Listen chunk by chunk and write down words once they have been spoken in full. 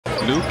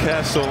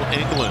Newcastle,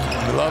 England.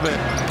 Love it.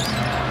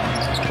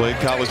 Played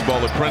college ball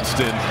at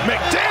Princeton.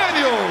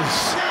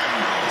 McDaniels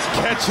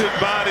catching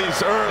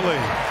bodies early.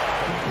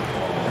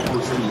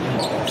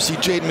 See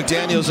Jaden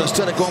McDaniels,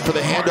 instead of going for the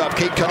handoff,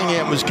 Kate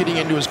Cunningham was getting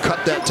into his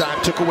cut that time,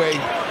 took away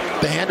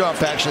the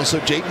handoff action, so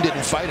Jaden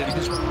didn't fight it.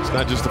 It's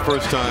not just the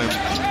first time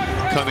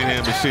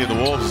Cunningham is seeing the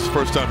Wolves. It's the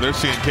first time they're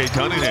seeing Kate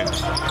Cunningham.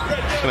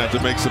 Gonna have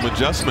to make some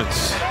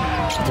adjustments.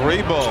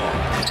 3-ball,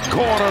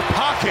 corner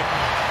pocket,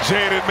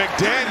 Jaden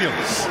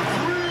McDaniels.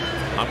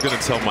 I'm gonna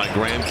tell my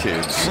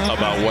grandkids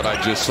about what I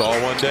just saw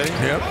one day.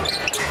 Yep.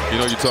 You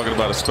know, you're talking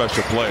about a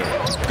special player.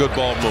 Good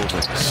ball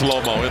movement.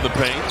 Slow-mo in the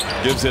paint.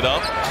 Gives it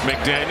up.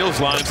 McDaniels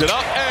lines it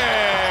up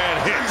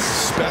and hits.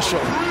 Special.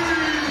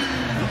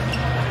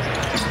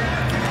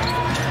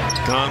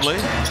 Conley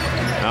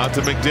out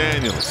to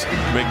McDaniels.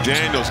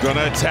 McDaniels going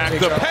to attack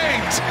the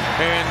paint.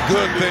 And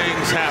good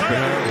things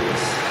happen.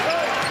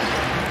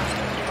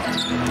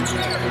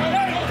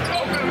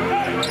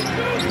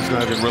 He's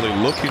not even really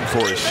looking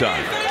for his shot.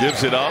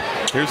 Gives it up.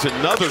 Here's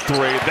another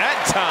three.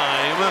 That time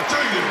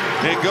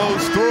it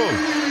goes through.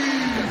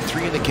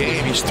 3 in the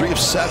game. He's 3 of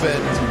 7.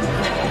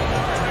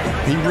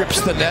 He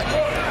rips the net.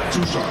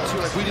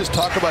 Like we just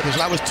talked about this.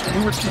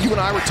 And you and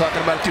I were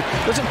talking about it too.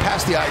 Doesn't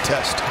pass the eye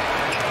test.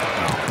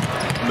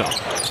 No.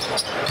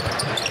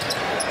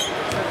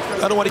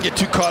 I don't want to get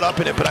too caught up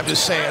in it, but I'm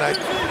just saying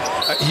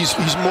he's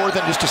more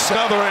than just a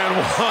another and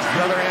one.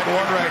 Another and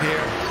one right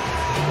here.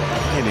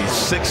 And he's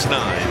 6'9".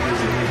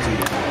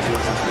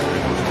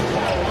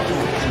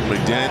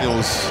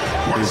 McDaniels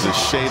is a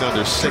shade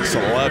under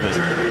 6'11",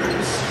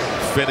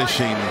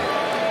 finishing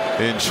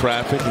in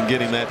traffic and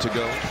getting that to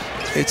go.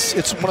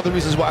 It's one of the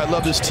reasons why I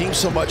love this team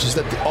so much is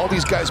that all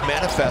these guys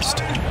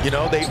manifest. You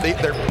know,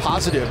 they're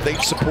positive. They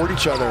support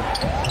each other.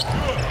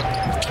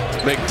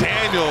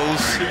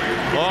 McDaniels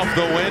off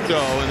the window,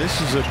 and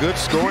this is a good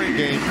scoring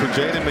game for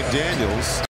Jaden McDaniels.